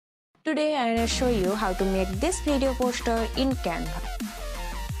Today I will show you how to make this video poster in Canva.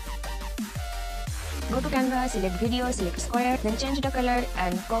 Go to Canva, select video, select square, then change the color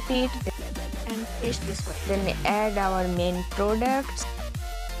and copy it and paste this square. Then add our main products.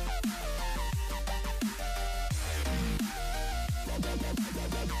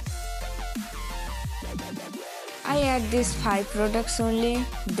 I add these 5 products only,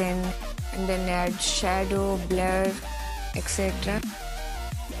 then add shadow, blur, etc.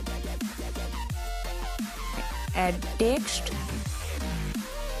 Add text.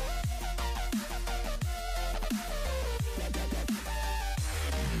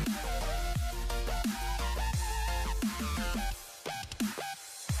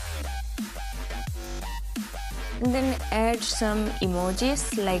 And then add some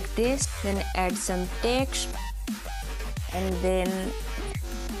emojis like this, then add some text, and then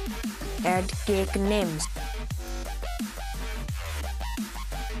add cake names.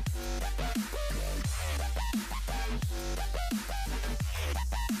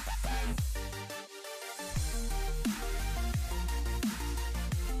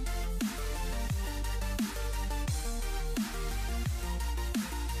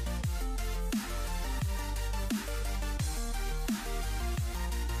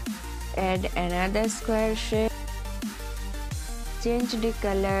 Add another square shape, change the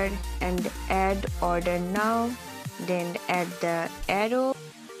color and add order now, then add the arrow,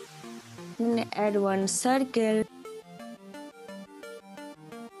 then add one circle.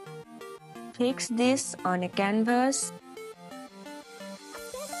 Fix this on a canvas.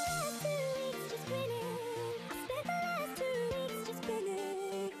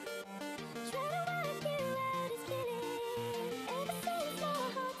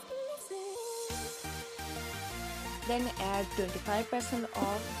 Then add 25%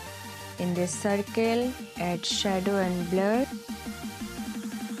 off. In this circle, add shadow and blur.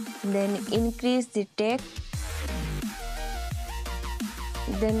 Then increase the text.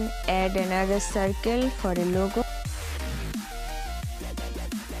 Then add another circle for a logo.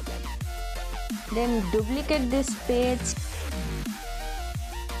 Then duplicate this page.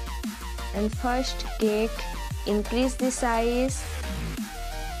 And first cake, increase the size.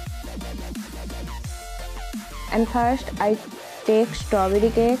 And first I take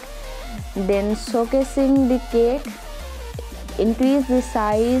strawberry cake, then showcasing the cake, increase the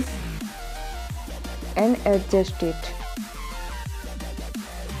size and adjust it.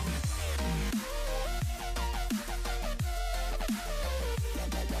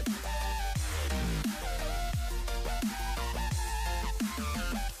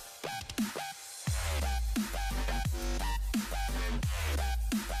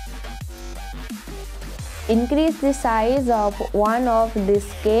 Increase the size of one of these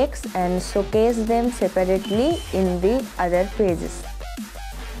cakes and showcase them separately in the other pages,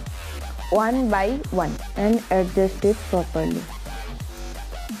 one by one, and adjust it properly.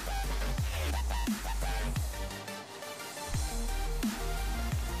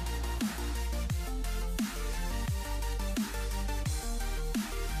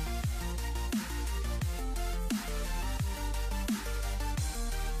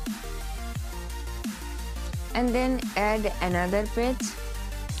 And then add another page.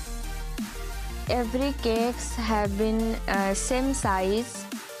 Every cakes have been same size.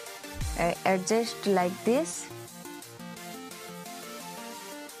 Adjust like this.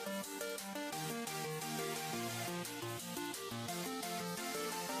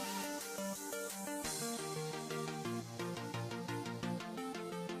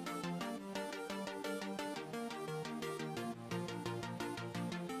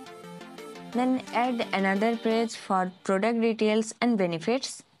 Then add another page for product details and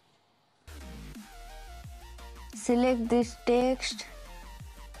benefits. Select this text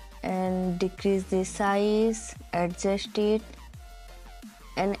and decrease the size, adjust it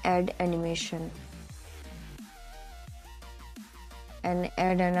and add animation. And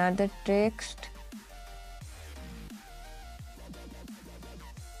add another text.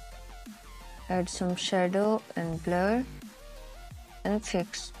 Add some shadow and blur. And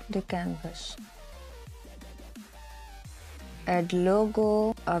fix the canvas. Add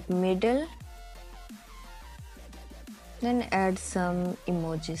logo up middle. Then add some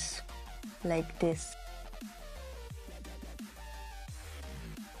emojis like this.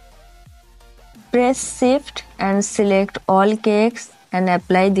 Press Shift and select all cakes and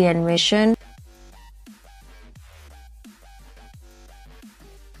apply the animation.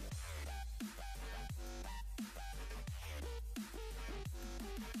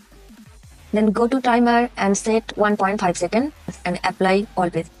 Then go to timer and set 1.5 seconds and apply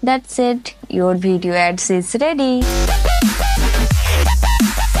always. That's it. Your video ads is ready.